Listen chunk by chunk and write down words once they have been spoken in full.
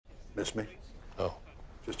Miss me? Oh.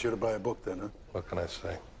 Just here to buy a book then, huh? What can I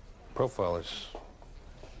say? Profilers,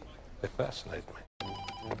 they fascinate me.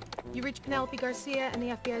 You reached Penelope Garcia and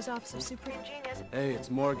the FBI's Office of Supreme Genius. Hey, it's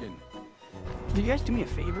Morgan. Could you guys do me a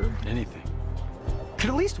favor? Anything. Could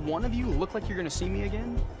at least one of you look like you're gonna see me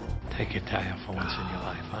again? Take your time for once in your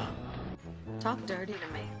life, huh? Talk dirty to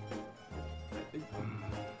me.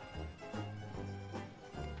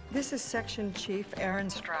 This is Section Chief Aaron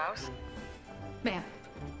Strauss. Ma'am,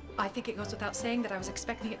 I think it goes without saying that I was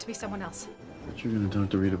expecting it to be someone else. But you're gonna talk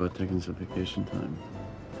to Reid about taking some vacation time.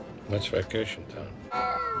 That's vacation time.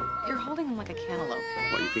 You're holding him like a cantaloupe.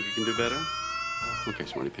 What, you think you can do better? Okay,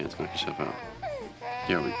 smarty pants, knock yourself out.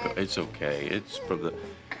 Here we go. It's okay. It's from the...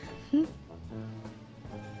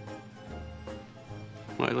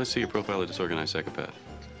 All right, let's see your profile of disorganized psychopath.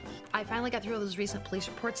 I finally got through all those recent police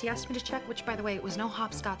reports he asked me to check, which, by the way, it was no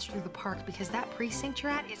hopscotch through the park because that precinct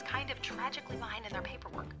you're at is kind of tragically behind in their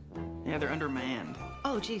paperwork. Yeah, they're undermanned.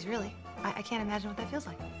 Oh, geez, really? I can't imagine what that feels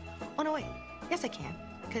like. Oh, no, wait. Yes, I can,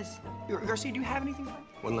 because... Garcia, do you have anything for me?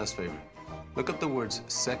 One last favor. Look up the words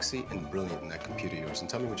sexy and brilliant in that computer of yours and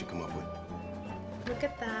tell me what you come up with. Look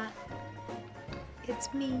at that.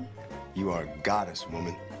 It's me. You are a goddess,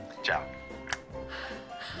 woman. Ciao.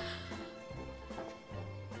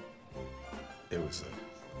 It was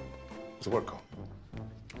a work call.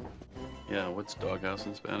 Yeah, what's doghouse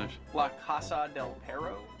in Spanish? La Casa del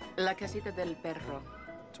Perro? La casita del perro.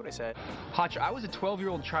 That's what I said. Hotch, I was a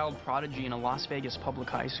 12-year-old child prodigy in a Las Vegas public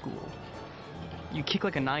high school. You kick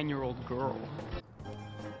like a 9-year-old girl.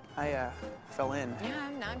 I, fell in. Yeah,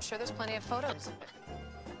 I'm sure there's plenty of photos.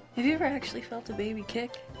 Have you ever actually felt a baby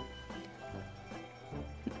kick?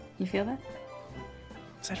 You feel that?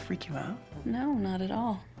 Does that freak you out? No, not at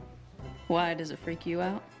all. Why does it freak you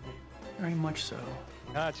out? Very much so.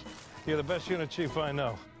 Hotch, you're the best unit chief I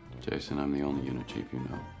know. Jason, I'm the only unit chief you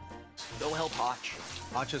know. Go help Hotch.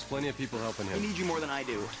 Hotch has plenty of people helping He him. needs you more than I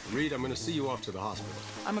do. Reid, I'm gonna see you off to the hospital.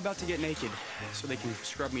 I'm about to get naked so they can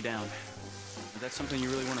scrub me down. Is that something you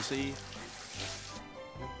really want to see?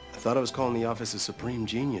 I thought I was calling the office a supreme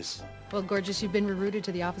genius. Well, gorgeous, you've been rerouted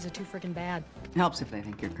to the Office of Too Frickin' Bad. Helps if they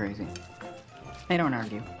think you're crazy. They don't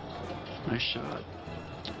argue. Nice shot.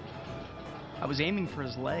 I was aiming for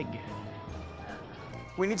his leg.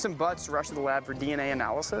 We need some butts to rush to the lab for DNA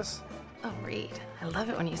analysis. Oh, Reid, I love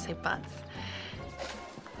it when you say butts.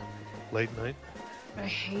 Late night? I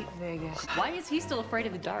hate Vegas. Why is he still afraid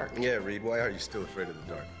of the dark? Yeah, Reid, why are you still afraid of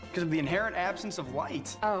the dark? Because of the inherent absence of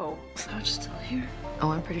light. Oh. Hotch still here?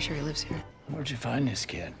 Oh, I'm pretty sure he lives here. Where'd you find this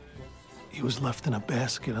kid? He was left in a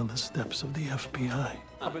basket on the steps of the FBI.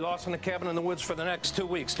 I'll be lost in a cabin in the woods for the next 2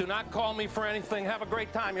 weeks. Do not call me for anything. Have a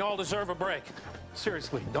great time. You all deserve a break.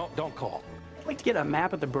 Seriously, don't call. I'd like to get a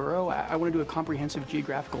map of the borough. I want to do a comprehensive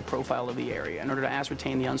geographical profile of the area in order to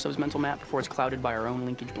ascertain the unsub's mental map before it's clouded by our own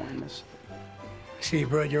linkage blindness. I see you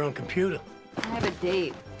brought your own computer. I have a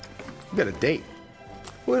date. You got a date?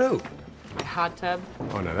 With who? A hot tub.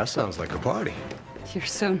 Oh, no, that sounds like a party. You're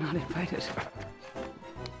so not invited.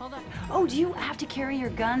 Hold on. Oh, do you have to carry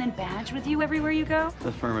your gun and badge with you everywhere you go?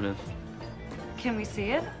 Affirmative. Can we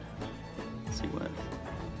see it? See what?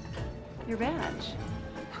 Your badge.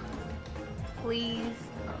 Please.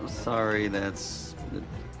 Oh, sorry, that's...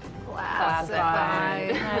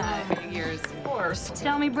 Classified. Figures. Of course.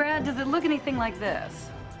 Tell me, Brad, does it look anything like this?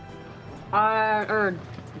 Or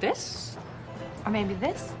this? Or maybe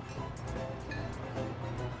this?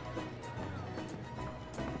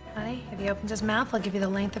 Honey, if he opens his mouth, I'll give you the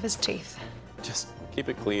length of his teeth. Just keep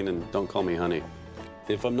it clean and don't call me honey.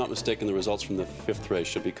 If I'm not mistaken, the results from the 5th ray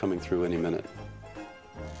should be coming through any minute.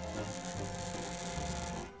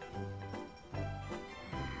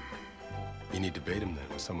 You need to bait him then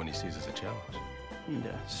with someone he sees as a challenge. And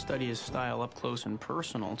study his style up close and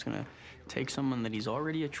personal. It's gonna take someone that he's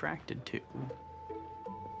already attracted to.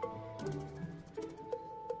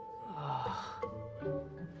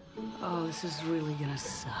 Oh, this is really gonna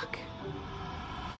suck.